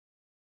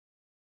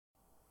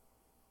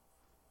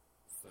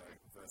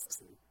verse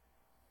 2.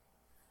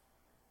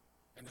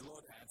 And the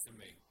Lord answered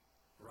me,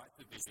 write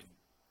the vision,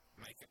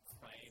 make it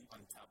plain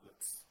on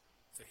tablets,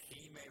 so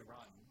he may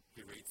run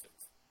who reads it.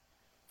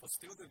 For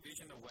still the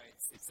vision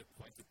awaits its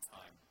appointed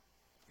time.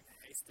 It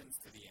hastens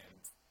to the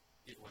end.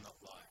 It will not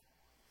lie.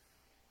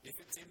 If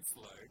it seems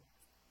slow,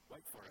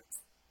 wait for it.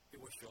 It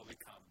will surely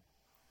come.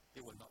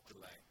 It will not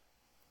delay.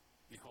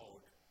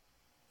 Behold,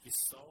 his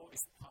soul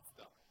is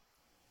puffed up.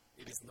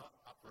 It is not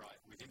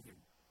upright within him,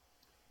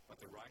 but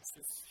the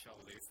righteous shall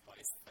live by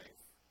his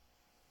faith.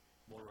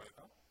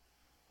 Moreover,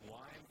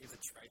 wine is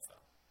a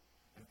traitor,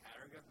 an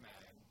arrogant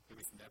man who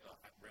is never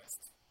at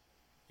rest.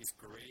 His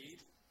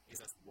greed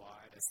is as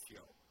wide as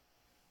Sheol.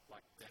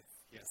 Like death,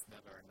 he has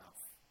never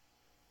enough.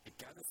 He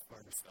gathers for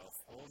himself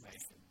all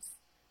nations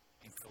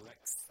and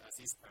collects as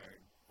his own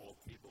all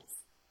peoples.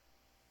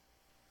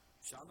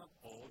 Shall not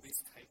all these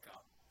take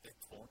up their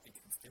taunt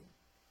against him,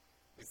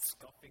 with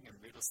scoffing and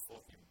riddles for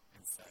him,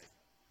 and say,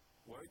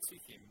 woe to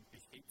him who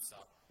heaps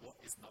up what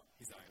is not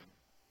his own,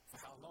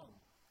 for how long?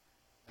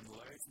 And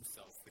loads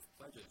himself with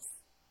pleasures.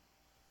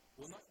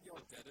 Will not your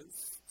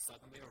debtors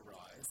suddenly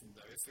arise, and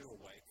those who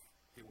awake,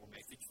 who will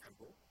make you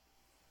tremble?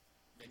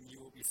 Then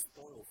you will be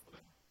spoiled for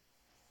them,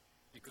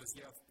 because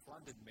you have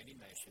plundered many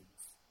nations.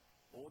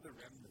 All the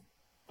remnant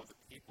of the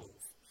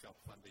peoples shall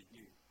plunder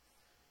you.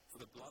 For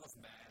the blood of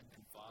man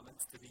and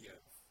violence to the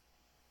earth,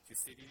 to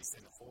cities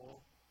and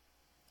all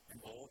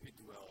who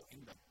dwell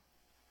in them.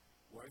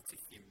 Woe to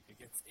him who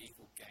gets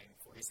evil gain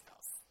for his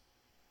house,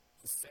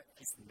 to set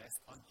his nest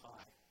on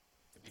high,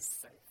 to be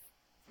safe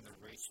from the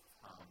reach of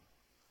harm.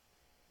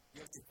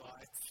 You have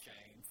devised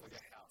shame for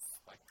your house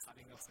by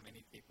cutting off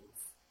many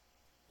peoples.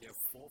 You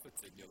have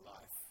forfeited your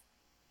life.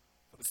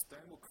 For the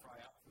stone will cry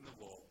out from the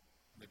wall,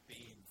 and the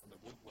beam from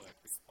the woodwork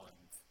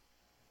respond.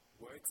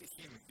 Woe to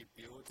him who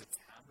builds a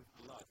town of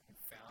blood and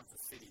founds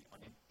a city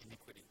on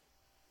iniquity.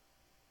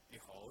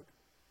 Behold,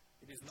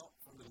 it is not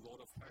from the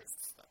Lord of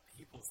hosts that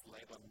peoples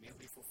labor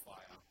merely for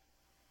fire,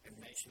 and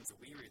nations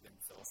weary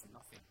themselves for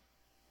nothing.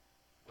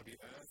 For the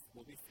earth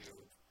will be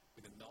filled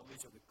with the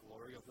knowledge of the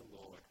glory of the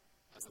Lord,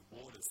 as the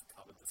waters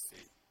cover the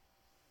sea.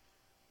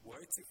 Woe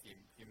to him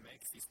who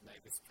makes his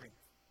neighbors drink.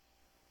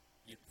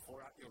 You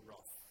pour out your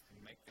wrath and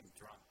make them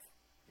drunk,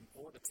 in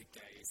order to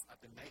gaze at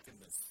the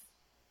nakedness.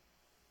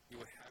 You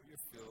will have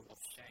your fill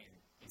of shame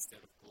instead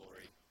of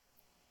glory.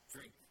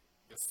 Drink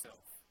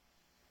yourself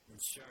and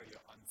show your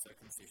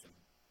uncircumcision.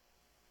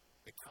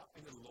 The cup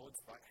in the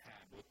Lord's right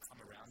hand will come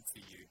around to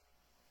you,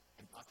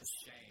 and utter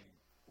shame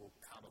will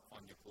come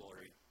upon your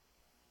glory.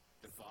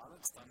 The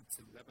violence done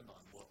to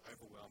Lebanon will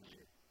overwhelm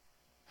you,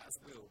 as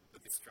will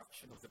the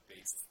destruction of the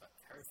beasts that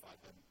terrify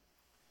them.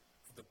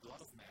 For the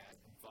blood of man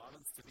and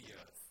violence to the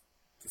earth,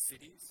 to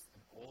cities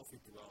and all who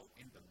dwell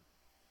in them.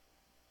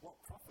 What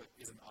profit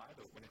is an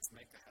idol when its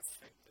maker has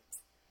shaped it,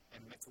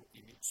 and metal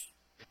image,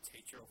 a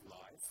teacher of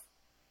lies?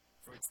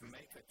 For its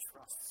maker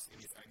trusts in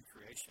his own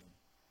creation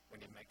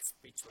when he makes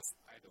speechless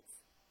idols.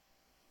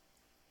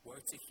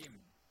 Woe to him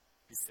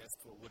who says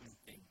to a wooden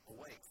thing,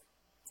 awake,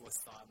 to a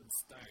silent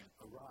stone,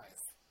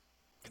 arise.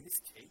 Can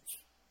this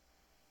teach?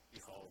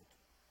 Behold,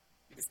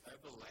 it is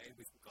overlaid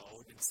with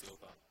gold and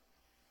silver,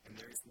 and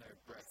there is no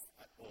breath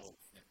at all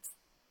in it.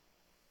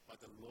 But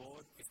the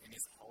Lord is in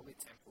his holy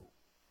temple.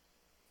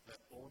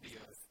 Let all the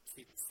earth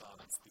keep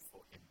silence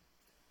before him.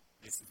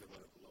 This is the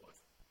word of the Lord.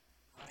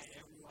 Hi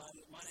everyone,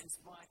 my name's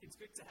Mike. It's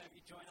good to have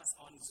you join us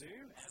on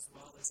Zoom as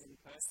well as in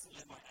person.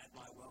 Let me add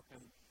my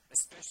welcome,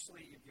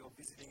 especially if you're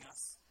visiting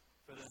us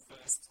for the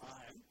first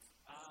time.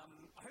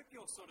 I hope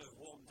you're sort of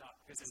warmed up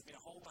because there's been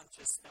a whole bunch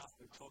of stuff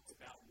we've talked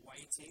about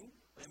waiting.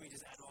 Let me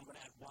just add on, I'm going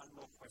to add one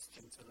more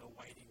question to the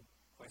waiting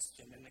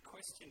question. And the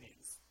question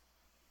is,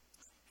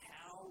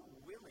 how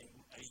willing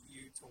are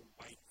you to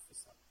wait for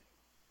something?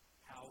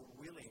 How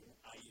willing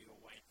are you to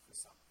wait for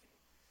something?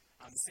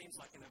 Seems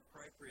like an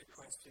appropriate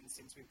question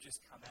since we've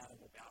just come out of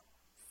about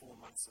 4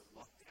 months of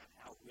lockdown.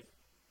 How willing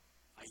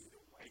are you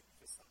to wait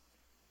for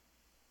something?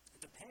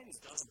 It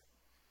depends, doesn't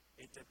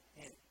it? It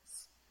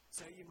depends.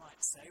 So you might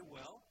say,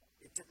 well,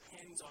 it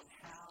depends on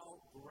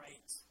how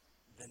great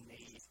the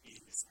need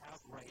is.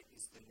 How great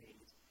is the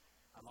need?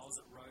 I was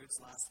at Rhodes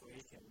last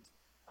week and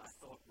I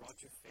thought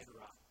Roger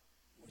Federer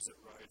was at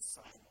Rhodes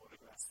signing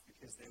autographs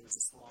because there was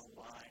this long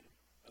line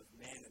of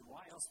men. And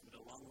why else would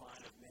a long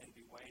line of men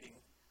be waiting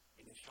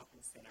in a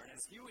shopping centre? And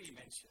as Huey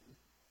mentioned,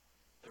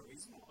 the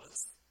reason was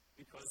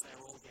because they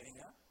were all getting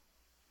a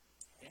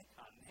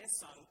haircut. And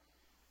Hesung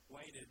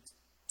waited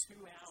 2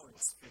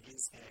 hours for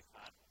his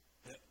haircut.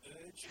 The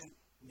urgent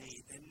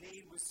need. The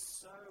need was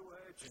so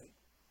urgent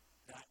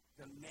that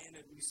the men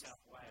of New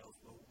South Wales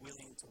were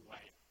willing to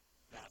wait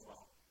that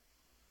long.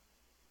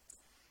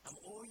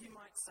 Or you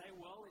might say,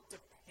 well, it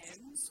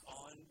depends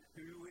on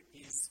who it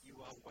is you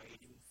are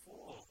waiting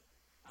for.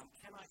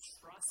 Can I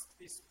trust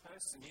this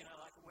person? You know,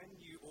 like when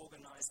you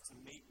organise to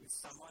meet with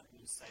someone and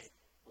you say,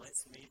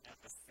 let's meet at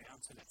the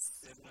fountain at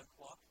 7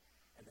 o'clock,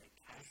 and they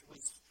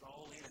casually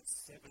stroll in at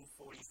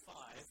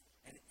 7:45,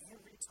 and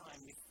every time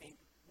you think,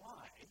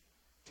 why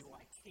do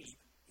I keep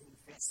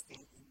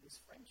investing in this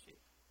friendship?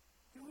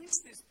 Who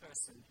is this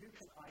person? Who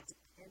can I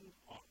depend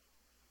on?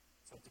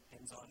 So it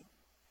depends on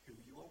who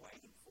you are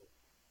waiting for.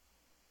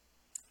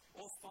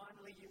 Or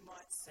finally, you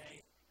might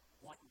say,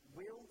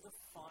 will the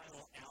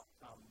final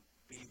outcome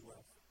be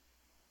worth it?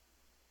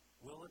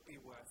 Will it be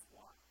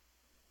worthwhile?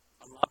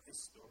 I love this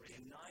story.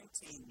 In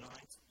 1990,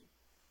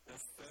 the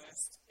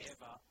first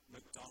ever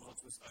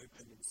McDonald's was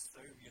opened in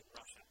Soviet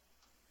Russia.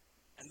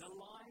 And the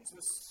lines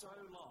were so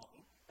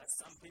long that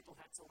some people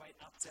had to wait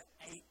up to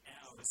 8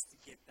 hours to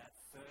get that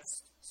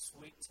first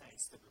sweet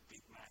taste of a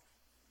Big Mac.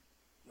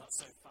 Not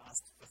so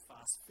fast for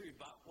fast food,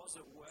 but was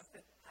it worth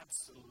it?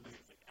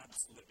 Absolutely,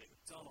 absolutely.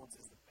 McDonald's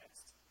is the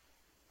best.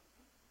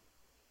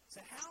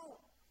 So how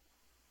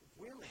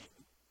willing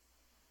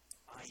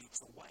are you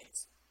to wait?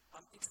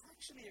 It's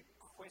actually a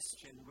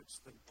question which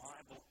the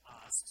Bible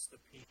asks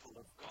the people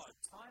of God.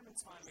 Time and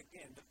time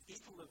again, the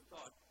people of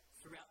God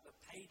throughout the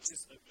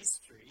pages of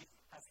history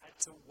have had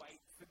to wait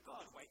for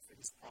God, wait for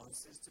his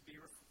promises to be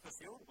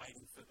fulfilled,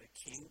 waiting for the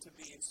king to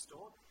be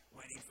installed,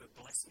 waiting for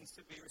blessings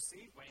to be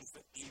received, waiting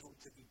for evil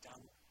to be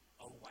done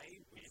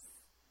away with.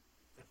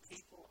 The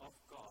people of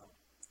God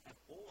have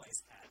always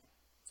had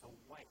to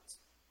wait.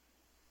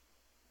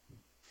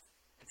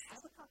 And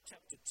Habakkuk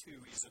chapter 2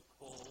 is a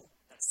call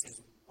that says,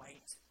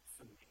 wait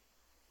for me.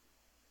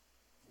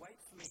 Wait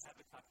for me,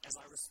 Habakkuk, as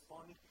I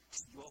respond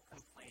to your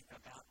complaint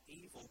about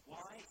evil.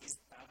 Why is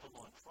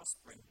Babylon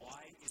prospering?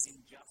 Why is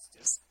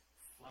injustice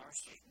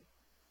flourishing?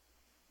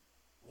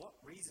 What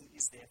reason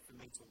is there for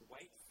me to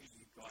wait for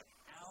you, God?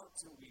 How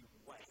do we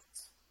wait?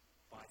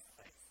 By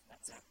faith.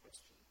 That's our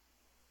question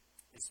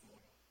this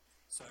morning.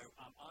 So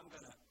I'm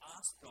going to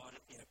ask God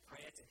in a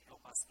prayer to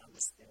help us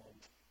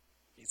understand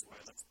his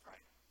word. Let's pray.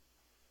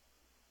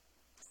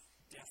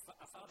 Dear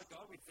Father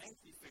God, we thank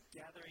you for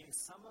gathering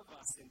some of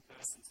us in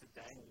person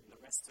today and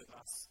the rest of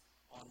us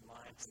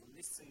online to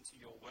listen to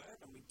your word.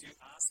 And we do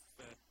ask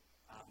for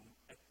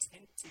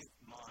attentive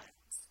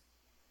minds.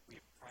 We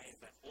pray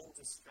that all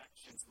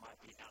distractions might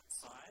be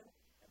outside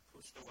and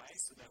pushed away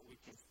so that we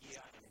can hear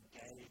and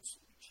engage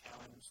and be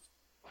challenged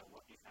by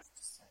what you have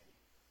to say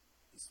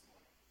this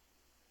morning.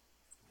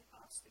 We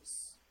ask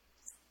this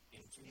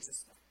in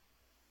Jesus' name.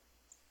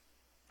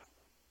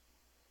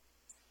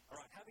 All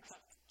right,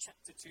 Habakkuk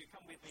chapter 2,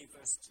 come with me,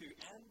 verse 2.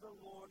 And the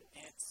Lord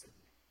answered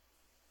me,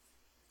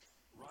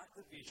 write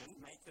the vision,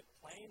 make it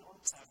plain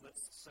on tablets,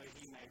 so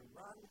he may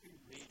run who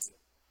reads it.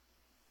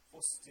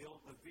 For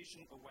still the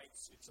vision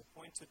awaits its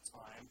appointed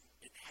time.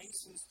 It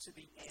hastens to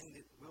the end,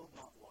 it will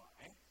not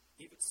lie.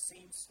 If it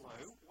seems slow,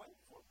 wait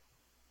for it.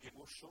 It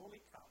will surely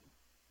come.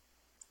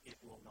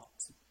 It will not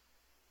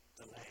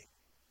delay.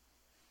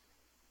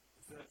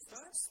 The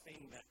first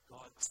thing that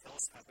God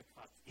tells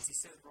Habakkuk is he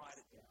says, write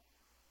it down.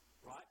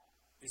 Write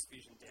this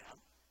vision down.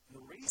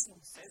 And the reason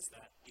he says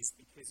that is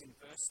because in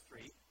verse 3,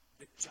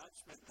 the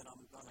judgment that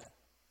I'm going to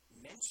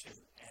mention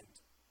and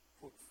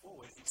put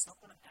forward, it's not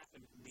going to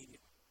happen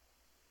immediately.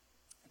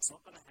 It's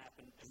not going to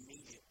happen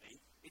immediately.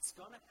 It's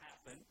going to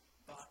happen,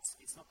 but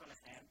it's not going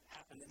to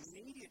happen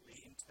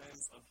immediately in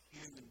terms of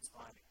human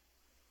timing.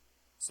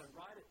 So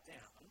write it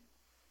down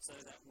so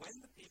that when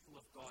the people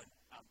of God,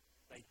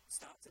 they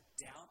start to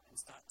doubt and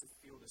start to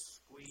feel the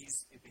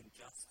squeeze of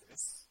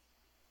injustice,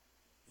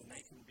 then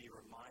they can be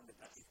reminded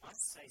that if I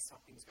say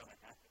something's going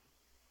to happen,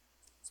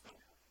 it's going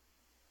to happen.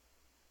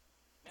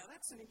 Now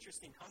that's an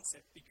interesting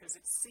concept because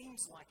it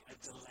seems like a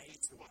delay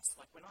to us.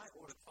 Like when I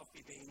order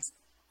coffee beans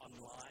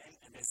online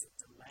and there's a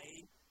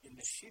delay in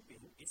the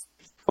shipping, it's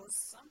because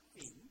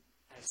something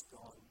has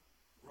gone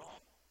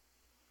wrong.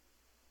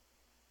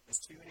 There's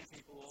too many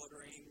people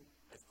ordering,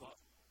 they've got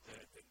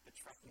the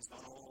tracking's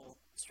gone all,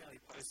 Australia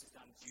Post has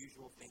done its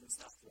usual thing,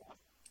 stuff like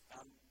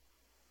that.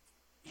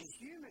 In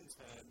human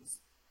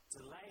terms,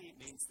 delay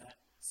means that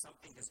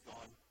something has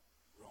gone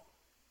wrong.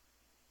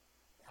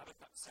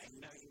 Habakkuk's saying,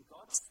 no, in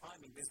God's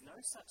timing, there's no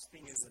such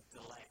thing as a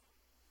delay.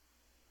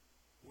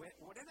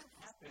 Whatever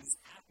happens,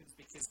 happens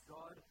because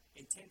God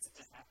intends it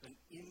to happen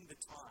in the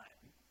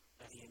time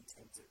that he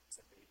intends it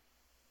to be.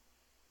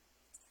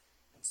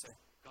 And so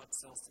God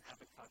tells to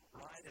Habakkuk,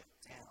 write it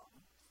down,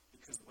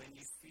 because when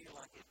you feel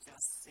like it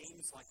just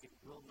seems like it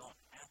will not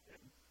happen,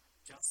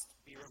 just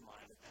be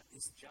reminded that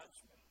this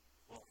judgment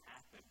will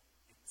happen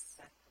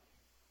exactly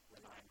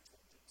when I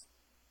intend it.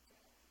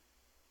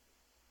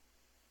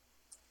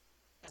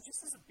 Now,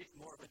 just as a bit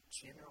more of a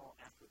general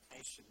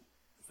application,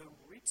 the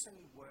written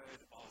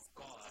word of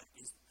God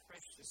is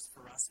precious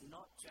for us,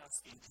 not just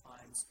in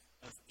times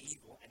of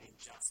evil and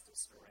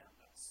injustice around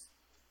us.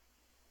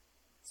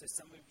 So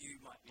some of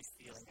you might be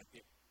feeling a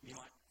bit, you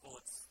might call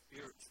it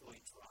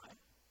spiritually dry.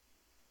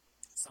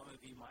 Some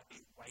of you might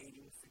be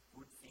waiting for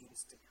good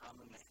things to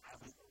come and they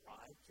haven't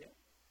arrived yet.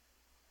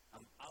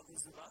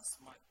 Others of us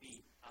might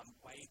be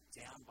weighed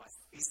down by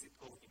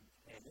physical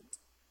impairment.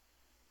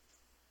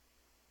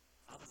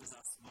 Others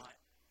of us might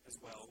as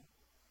well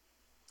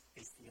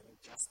be feeling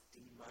just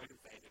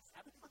demotivated.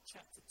 Habakkuk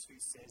chapter 2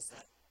 says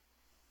that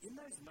in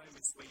those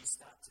moments where you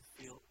start to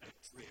feel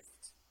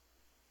adrift,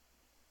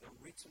 the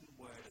written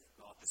word of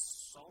God, the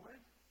solid,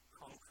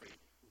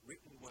 concrete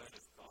written word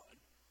of God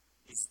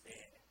is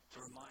there to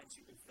reminds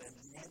you of the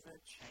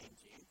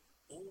never-changing,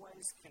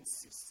 always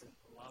consistent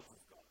love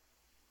of God.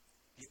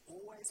 The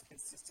always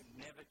consistent,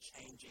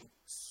 never-changing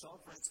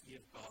sovereignty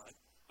of God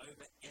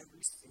over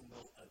every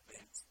single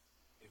event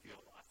of your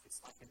life.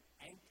 It's like an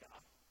anchor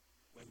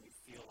when we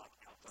feel like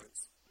our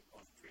boats have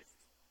gone adrift.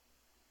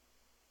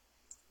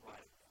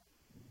 Right.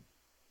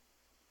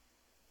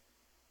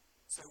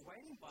 So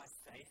waiting by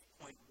faith,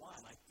 point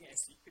one, I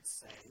guess you could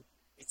say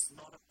it's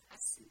not a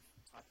passive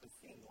type of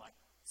thing like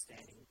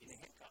standing in a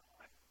haircut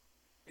line.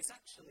 It's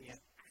actually an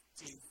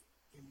active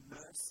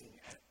immersing,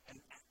 an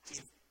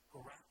active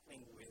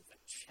grappling with, a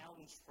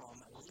challenge from,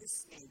 a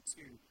listening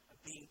to, a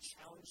being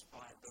challenged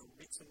by the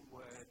written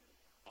word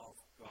of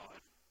God.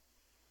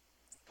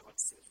 God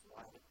says,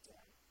 write it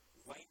down.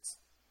 Wait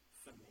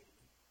for me.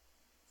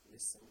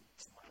 Listen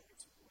to my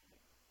written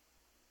word.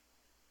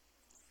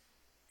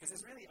 Because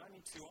there's really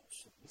only two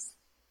options.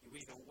 You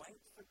either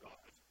wait for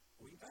God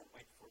or you don't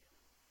wait for Him.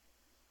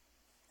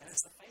 And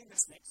as the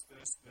famous next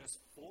verse, verse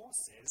 4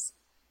 says,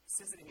 it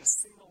says it in a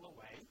similar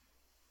way.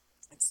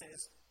 It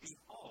says,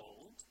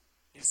 behold,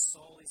 his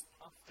soul is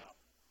puffed up.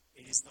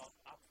 It is not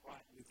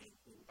upright within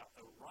him, but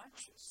the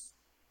righteous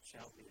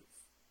shall live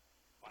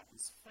by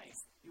his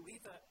faith. You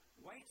either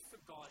wait for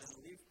God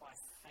and live by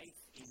faith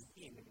in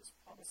Him and His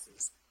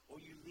promises, or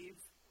you live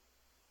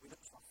with a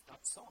puffed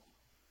up soul.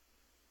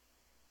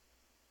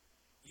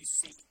 You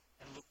seek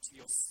and look to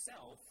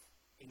yourself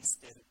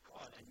instead of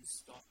God, and you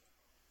stop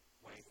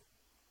waiting.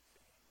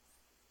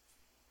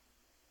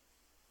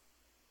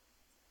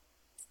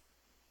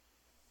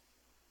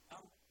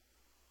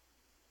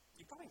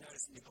 You probably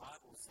noticed in your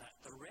Bibles that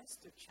the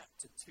rest of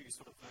chapter 2,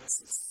 sort of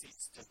verses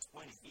 6 to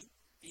 20,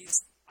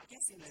 is, I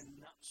guess in a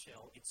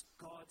nutshell, it's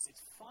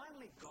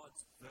finally God's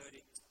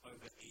verdict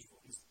over evil,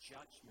 His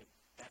judgment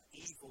that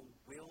evil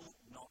will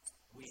not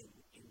win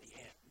in the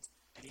end.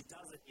 And He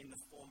does it in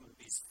the form of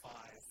these 5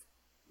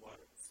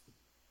 words.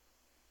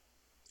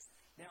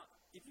 Now,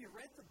 if you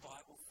read the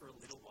Bible for a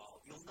little while,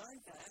 you'll know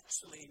that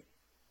actually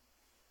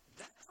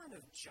that kind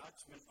of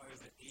judgment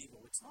over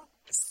evil, it's not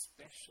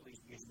especially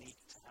unique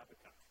to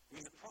Habakkuk. I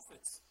mean, the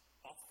prophets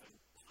often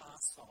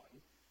pass on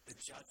the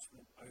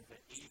judgment over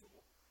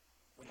evil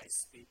when they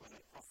speak, when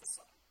they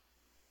prophesy.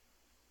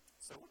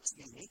 So what's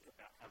unique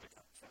about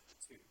Habakkuk chapter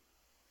 2?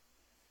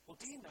 Well,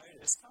 do you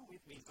notice, come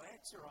with me,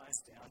 glance your eyes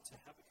down to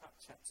Habakkuk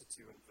chapter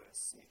 2 and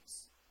verse 6.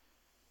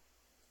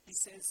 He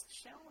says,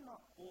 shall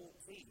not all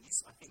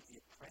these, I think the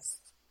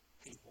oppressed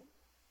people,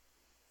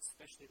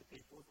 especially the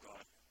people of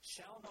God,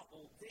 shall not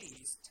all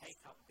these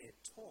take up their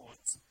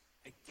taunt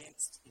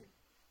against him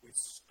with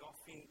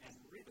scoffing and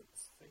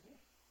riddles for him?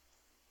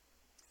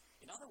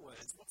 In other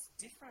words, what's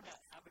different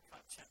about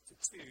Habakkuk chapter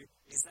 2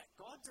 is that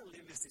God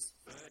delivers this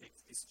verdict,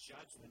 this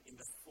judgment, in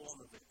the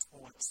form of a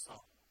taunt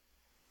song.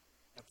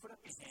 Now put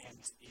up your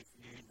hands if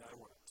you know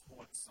what a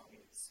taunt song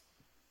is.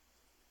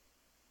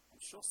 I'm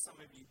sure some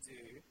of you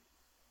do.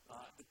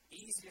 The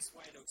easiest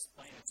way to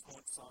explain a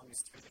taunt song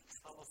is through the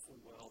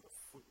colourful world of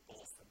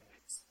football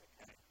fanatics.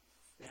 Okay.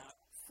 Now,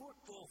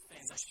 football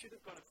fans, I should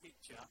have got a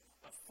picture,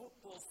 but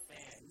football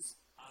fans,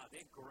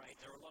 they're great.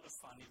 They're a lot of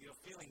fun. If you're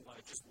feeling low,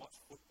 just watch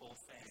football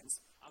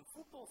fans.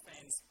 Football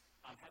fans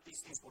have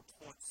these things called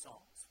taunt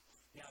songs.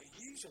 Now,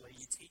 usually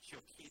you teach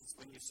your kids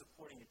when you're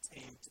supporting a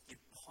team to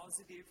give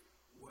positive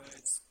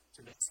words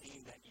to the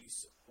team that you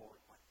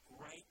support. Like,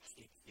 great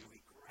kick,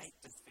 Huey, great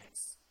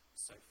defence,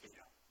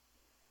 Sophia.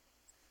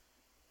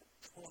 A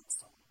taunt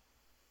song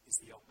is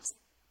the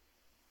opposite.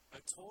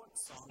 A taunt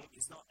song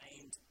is not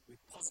aimed with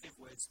positive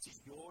words to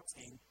your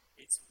team.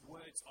 It's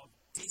words of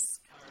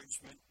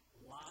discouragement,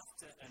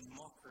 laughter, and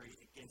mockery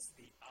against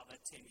the other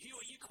team.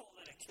 You call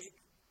it a kick.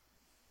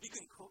 You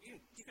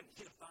can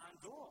hit a barn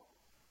door.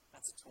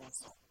 That's a taunt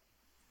song.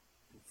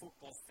 And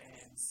football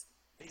fans,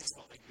 this is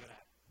what they're good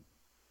at.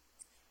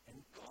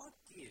 And God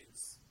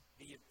gives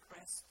the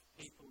oppressed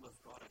people of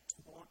God a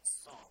taunt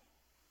song.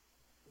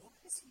 Why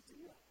does He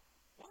do that?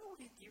 Why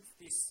would He give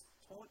this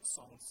taunt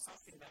song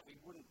something that we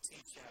wouldn't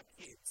teach our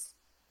kids?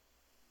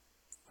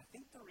 I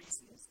think the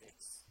reason is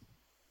this.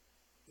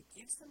 He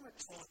gives them a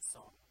taunt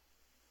song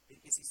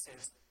because He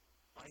says,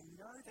 I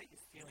know that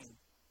you're feeling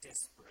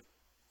desperate.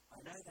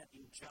 I know that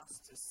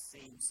injustice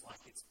seems like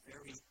it's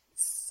very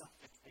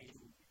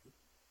suffocating you.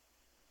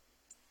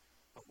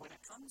 But when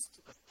it comes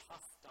to the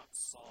puffed up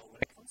soul,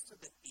 when it comes to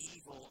the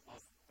evil of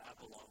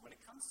Babylon, when it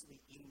comes to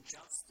the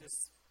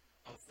injustice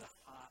of the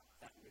heart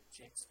that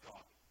rejects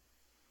God,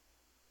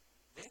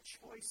 their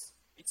choice,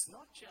 it's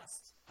not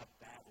just a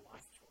bad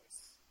life choice.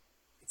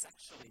 It's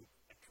actually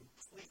a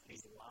completely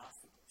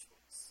laughable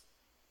choice,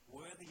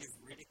 worthy of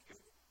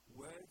ridicule,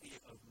 worthy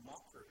of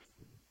mockery.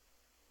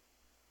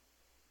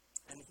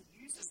 And He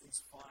uses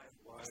these 5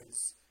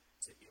 woes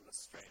to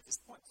illustrate this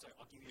point. So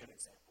I'll give you an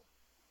example.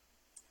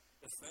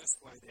 The first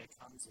woe there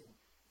comes in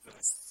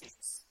verse 6.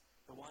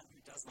 The one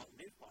who does not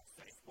live by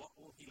faith, what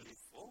will he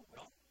live for?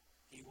 Well,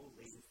 he will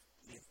live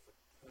for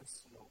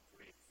personal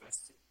grief.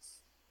 Verse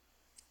 6.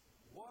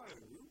 Woe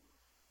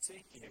to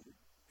him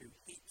who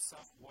heaps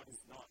up what is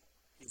not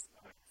his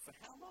own. For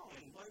how long?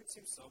 And loads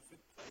himself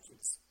with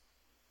pleasures.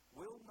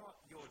 will not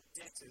your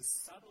debtors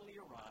suddenly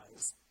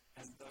arise,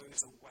 and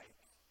those awake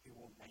who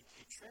will make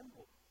you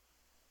tremble?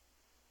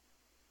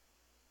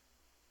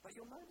 But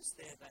you'll notice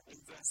there that in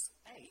verse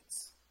 8,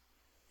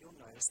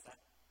 you'll notice that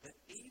the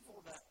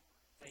evil that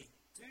they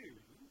do,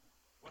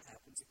 what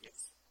happens? It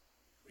gets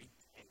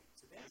repaid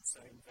to them. So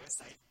in verse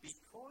 8,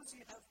 because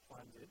you have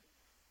plundered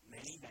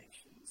many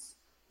nations,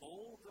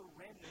 all the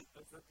remnant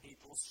of the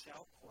people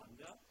shall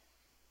plunder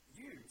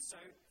you. So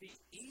the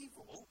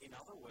evil, in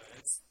other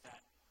words,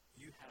 that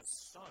you have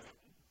sown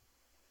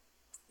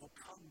will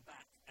come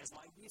back, as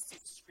my Year 6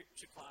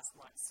 scripture class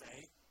might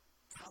say,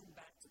 come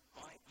back to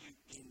bite you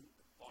in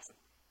the bottom.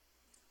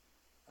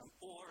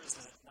 Or, as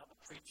another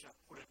preacher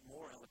put it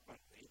more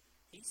eloquently,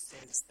 he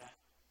says that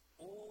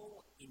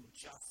all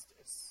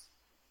injustice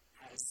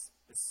has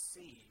the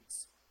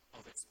seeds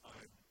of its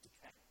own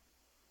decay.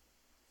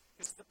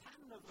 Because the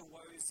pattern of the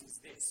woes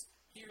is this.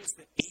 Here is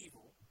the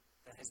evil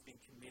that has been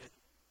committed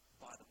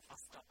by the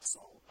puffed up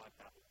soul, by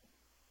Babylon.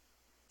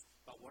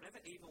 But whatever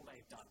evil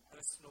they've done,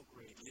 personal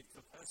greed, live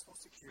for personal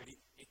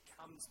security, it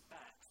comes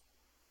back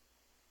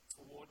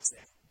towards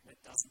them, and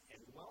it doesn't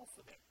end well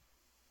for them.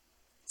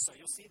 So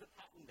you'll see the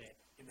pattern there.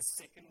 In the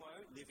second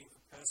woe, living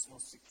for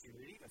personal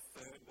security. The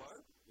third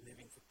woe,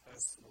 living for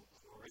personal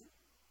glory.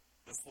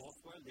 The fourth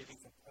woe, living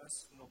for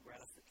personal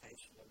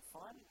gratification. And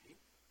finally,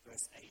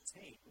 verse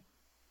 18,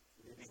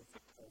 living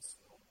for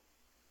personal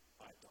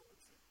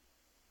idolatry.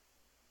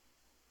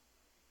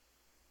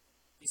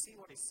 You see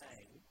what he's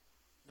saying?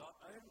 Not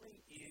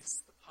only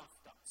is the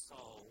puffed up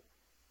soul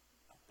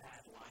a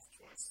bad life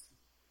choice,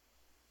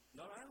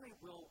 not only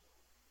will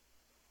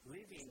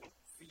living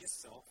for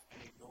yourself and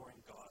ignoring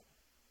God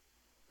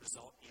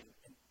result in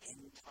an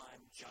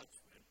end-time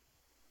judgment,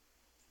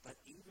 but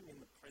even in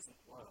the present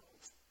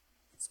world,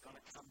 it's going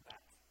to come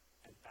back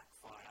and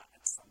backfire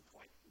at some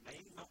point.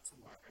 Maybe not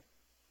tomorrow,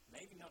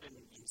 maybe not in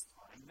a year's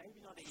time, maybe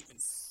not even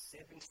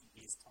 70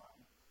 years'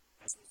 time,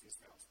 as was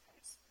Israel's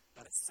case.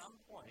 But at some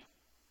point,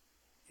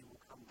 it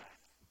will come back.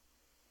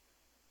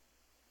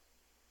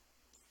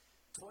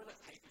 Toilet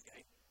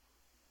Papergate,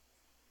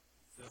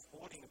 the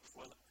hoarding of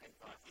toilet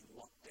paper in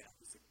lockdown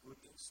is a good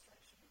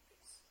illustration of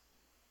this.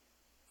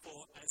 For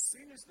as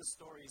soon as the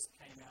stories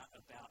came out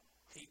about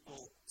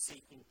people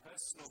seeking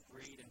personal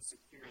greed and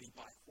security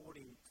by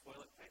hoarding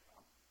toilet paper,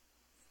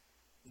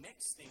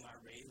 next thing I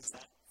read is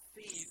that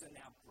thieves are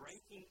now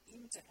breaking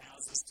into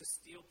houses to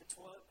steal the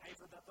toilet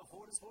paper that the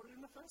hoarders hoarded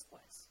in the first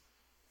place.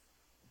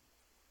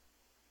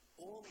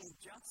 All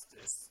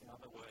injustice, in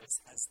other words,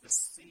 has the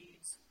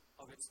seeds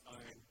of its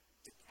own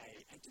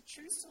decay. And to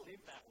choose to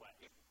live that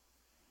way,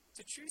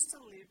 to choose to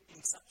live in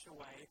such a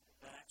way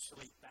that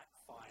actually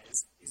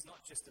backfires is not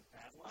just a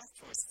bad life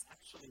choice, it's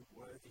actually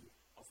worthy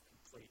of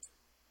complete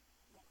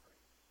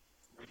mockery,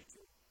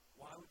 ridicule.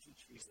 Why would you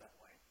choose that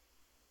way?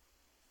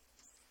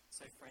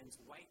 So friends,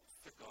 wait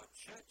for God.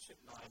 Church at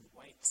 9,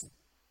 wait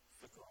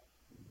for God.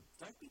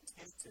 Don't be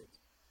tempted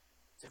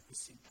to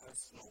pursue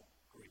personal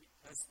greed,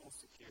 personal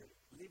security,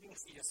 living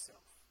for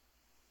yourself,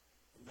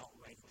 and not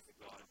waiting for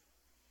God.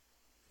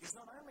 Because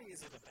not only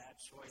is it a bad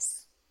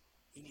choice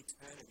in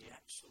eternity,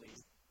 actually,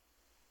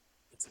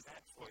 it's a bad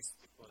choice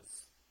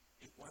because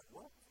it won't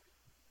work for you.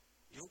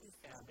 You'll be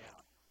found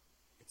out.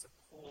 It's a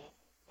poor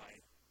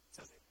way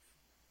to live.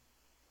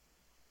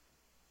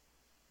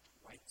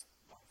 Wait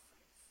by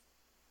faith.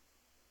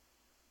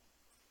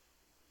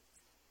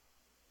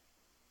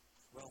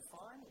 Well,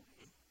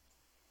 finally,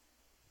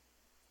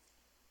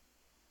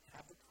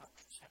 Habakkuk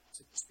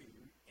chapter 2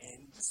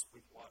 ends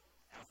with what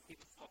our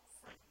hip-hop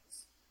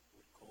friends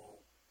would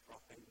call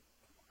dropping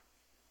the mic.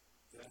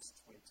 Verse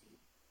 20,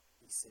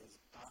 he says,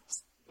 "But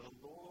the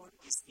Lord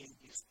is in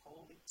his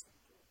holy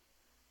temple.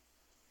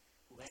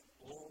 Let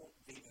all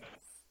the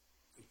earth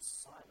keep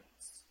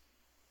silence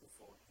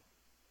before him."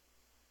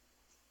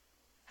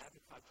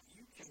 Habakkuk,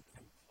 you can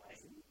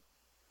complain.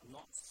 I'm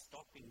not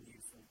stopping you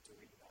from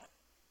doing that.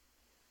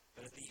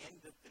 But at the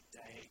end of the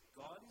day,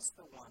 God is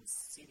the one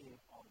sitting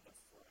on the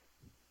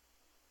throne.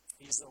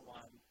 He's the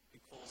one who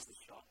calls the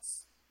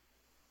shots.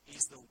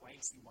 He's the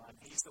weighty one.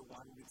 He's the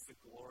one with the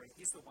glory.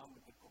 He's the one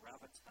with the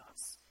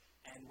gravitas.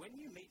 And when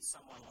you meet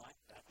someone like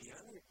that, the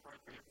only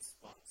appropriate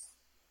response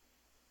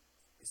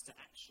is to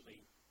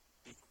actually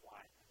be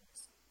quiet and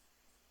listen.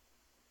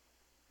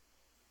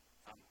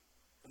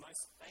 The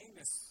most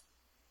famous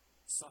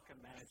soccer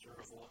manager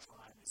of all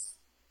time is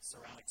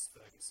Sir Alex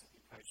Ferguson,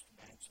 who coached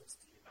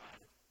Manchester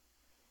United.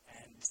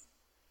 And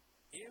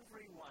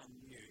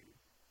everyone knew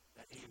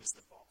that he was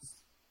the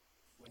boss.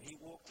 When he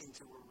walked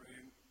into a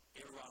room,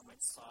 everyone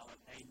went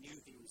silent. They knew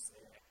he was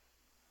there.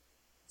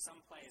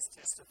 Some players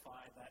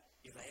testified that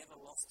if they ever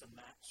lost a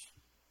match,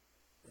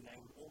 then they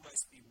would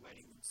almost be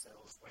wetting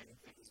themselves, waiting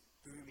for his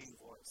booming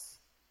voice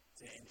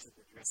to enter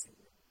the dressing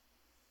room.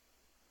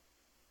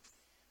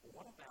 But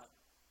what about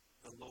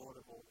the Lord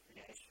of all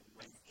creation?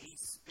 When he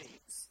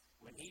speaks,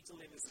 when he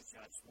delivers a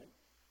judgment,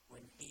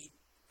 when he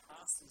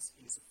passes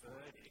his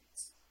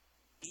verdict,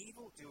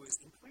 evildoers,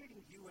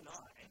 including you and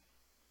I,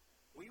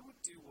 we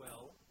would do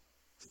well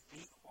to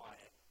be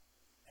quiet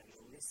and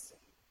listen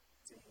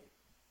to him.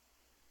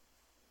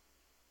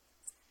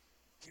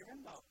 Do you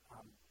remember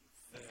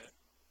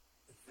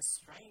the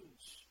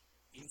strange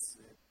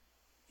incident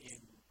in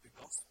the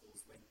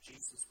Gospels when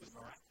Jesus was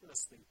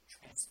miraculously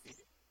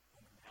transfigured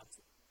on the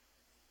mountain?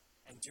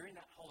 And during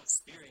that whole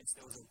experience,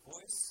 there was a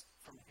voice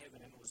from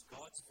heaven, and it was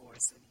God's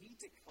voice, and he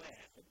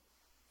declared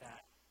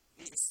that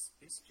this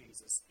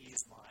Jesus, he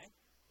is my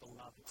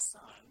beloved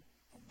Son.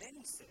 And then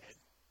he said,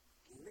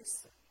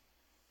 listen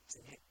to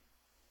him.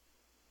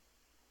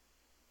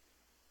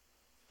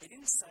 He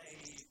didn't say,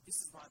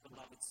 this is my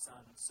beloved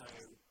Son, so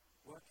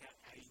work out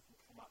how you can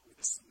come up with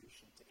a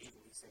solution to evil.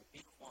 He said,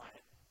 be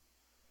quiet,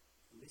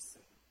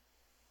 listen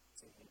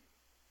to him.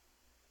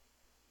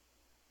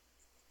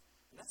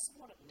 And that's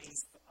what it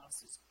means for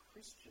us as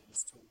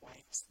Christians to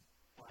wait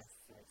by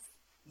faith.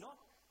 Not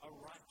a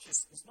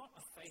righteousness, not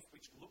a faith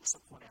which looks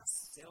upon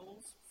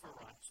ourselves for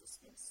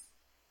righteousness.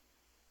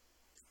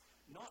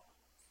 Not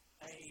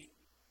a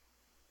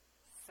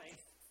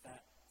faith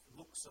that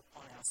looks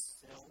upon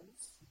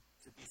ourselves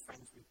to be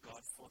friends with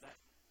God, for that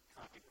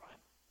can't be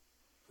right,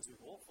 because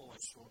we've all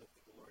fallen short of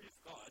the glory of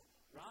God.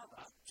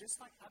 Rather, just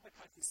like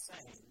Habakkuk is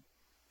saying,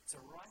 it's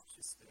a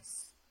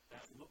righteousness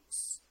that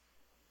looks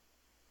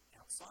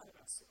outside of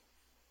ourselves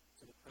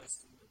to the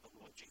person of the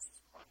Lord Jesus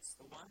Christ,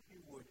 the one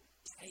who would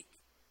take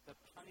the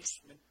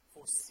punishment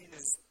for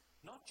sinners,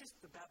 not just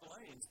the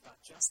Babylonians, but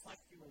just like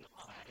you and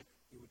I,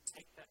 he would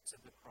take that to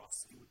the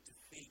cross. He would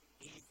defeat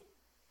evil.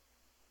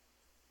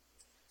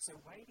 So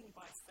waiting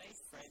by faith,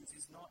 friends,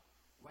 is not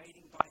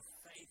waiting by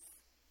faith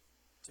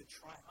to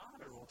try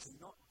harder or to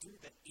not do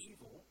the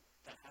evil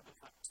that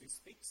Habakkuk 2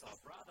 speaks of.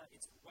 Rather,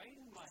 it's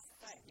waiting by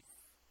faith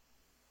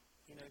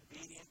in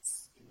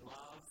obedience, in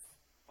love,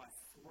 by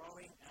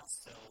throwing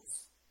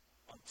ourselves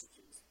onto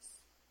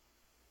Jesus,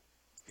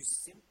 who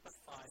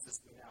sympathizes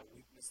with our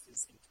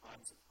weaknesses in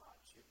times of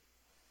hardship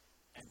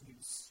and who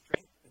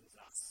strengthens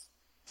us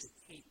to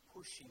keep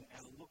pushing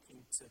and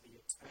looking to the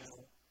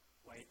eternal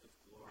weight of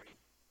glory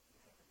in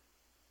heaven.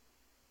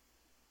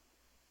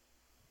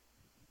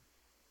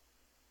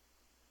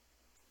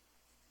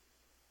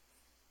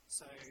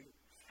 So,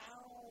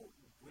 how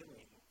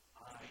willing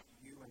are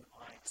you and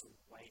I to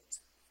wait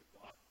for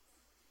God?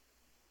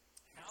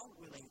 How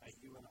willing are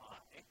you and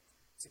I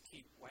to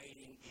keep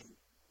waiting in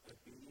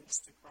obedience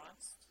to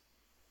Christ?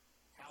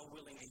 How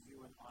willing are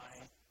you and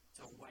I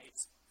to wait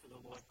for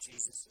the Lord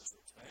Jesus'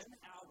 return?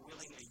 How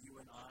willing are you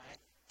and I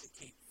to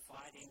keep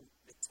fighting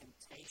the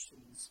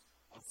temptations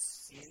of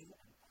sin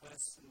and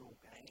personal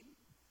gain?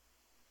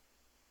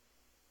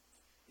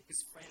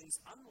 Because, friends,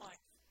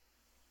 unlike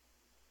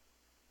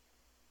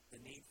the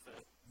need for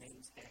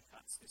men's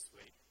haircuts this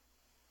week,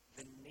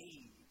 the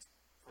need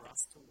for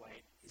us to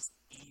wait is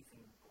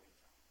even greater.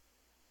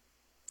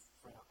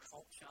 For our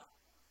culture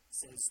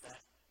says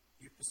that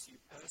you pursue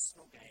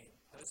personal gain,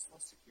 personal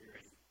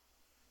security,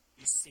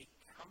 you seek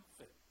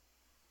comfort.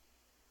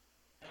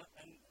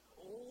 And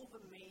all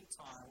the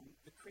meantime,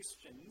 the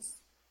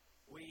Christians,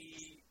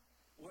 we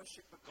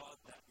worship a God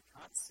that we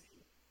can't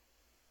see.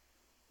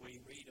 We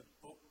read a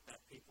book that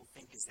people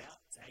think is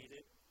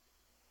outdated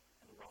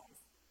and wrong.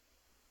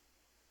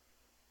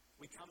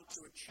 We come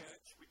to a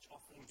church which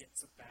often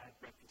gets a bad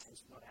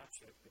reputation, not our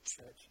church, but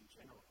church in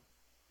general.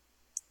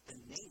 The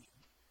need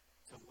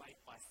to wait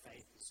by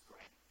faith is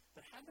great.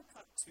 But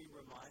Habakkuk 2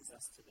 reminds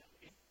us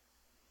today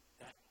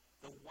that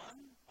the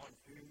one on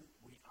whom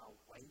we are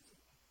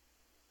waiting,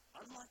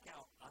 unlike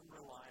our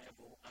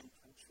unreliable,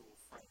 unpunctual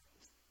friend,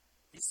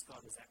 this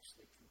God is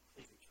actually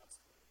completely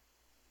trustworthy.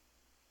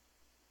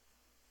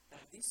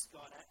 Now, this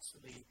God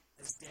actually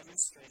has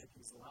demonstrated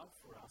his love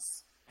for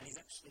us, and he's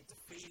actually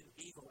defeated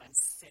evil and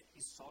set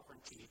his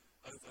sovereignty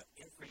over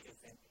every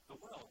event of the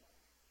world.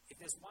 If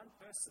there's one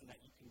person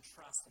that you can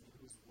trust and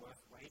who is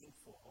worth waiting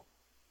for,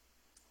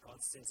 God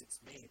says,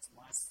 it's me, it's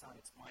my Son,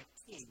 it's my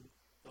King,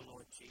 the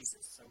Lord Jesus.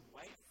 So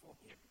wait for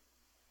him,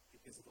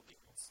 because it'll be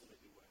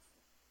absolutely worth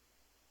it.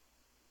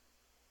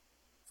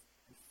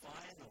 And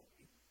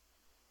finally,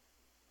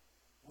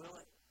 will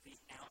the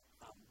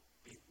outcome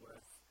be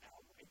worth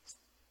our wait?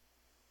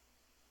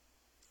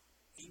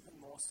 Even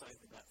more so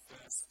than that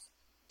first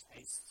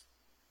taste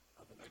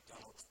of a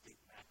McDonald's Big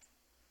Mac,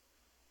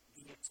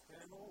 the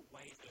eternal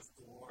weight of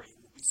glory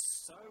will be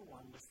so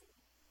wonderful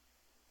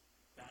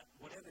that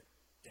whatever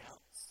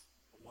doubts,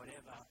 or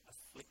whatever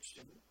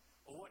affliction,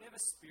 or whatever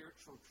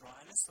spiritual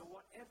dryness, or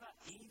whatever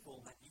evil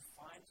that you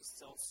find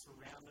yourself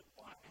surrounded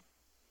by,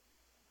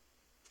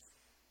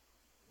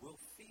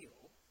 will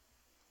feel,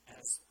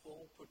 as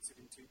Paul puts it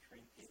in 2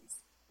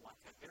 Corinthians,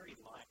 like a very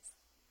light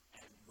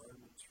and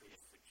momentary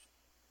affliction.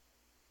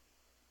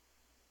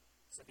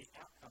 So the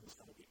outcome is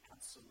going to be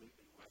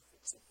absolutely worth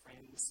it. So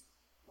friends,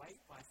 wait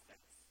by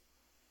faith.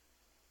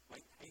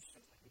 Wait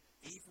patiently,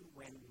 even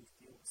when we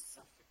feel the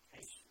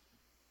suffocation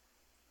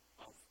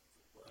of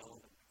the world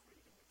and the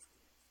greed in which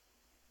we live.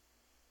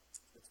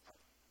 Let's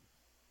pray.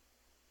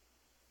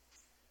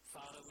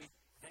 Father, we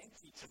thank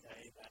you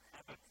today that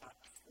Habakkuk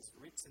has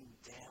written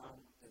down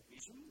the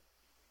vision,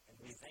 and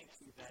we thank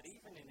you that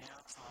even in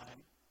our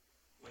time,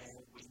 where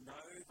we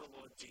know the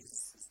Lord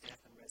Jesus' death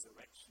and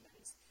resurrection and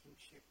his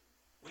kingship,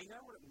 we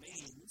know what it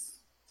means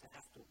to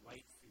have to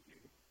wait for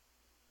you.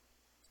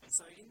 And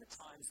so in the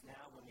times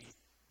now when we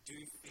do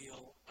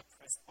feel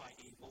oppressed by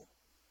evil,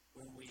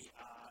 when we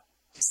are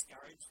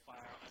discouraged by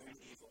our own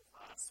evil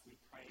past, we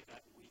pray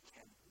that we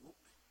can look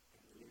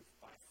and live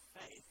by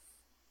faith,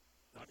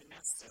 not in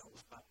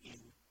ourselves, but in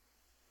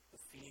the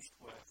finished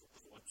work of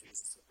the Lord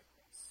Jesus at the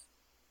cross.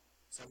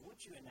 So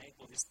would you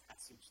enable this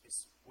passage,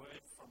 this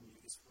word from you,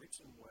 this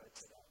written word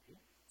today,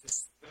 to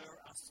spur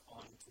us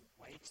on to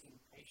waiting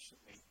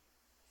patiently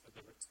for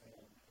the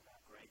return of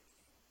our great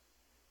King?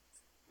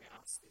 We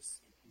ask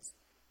this in his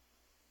name.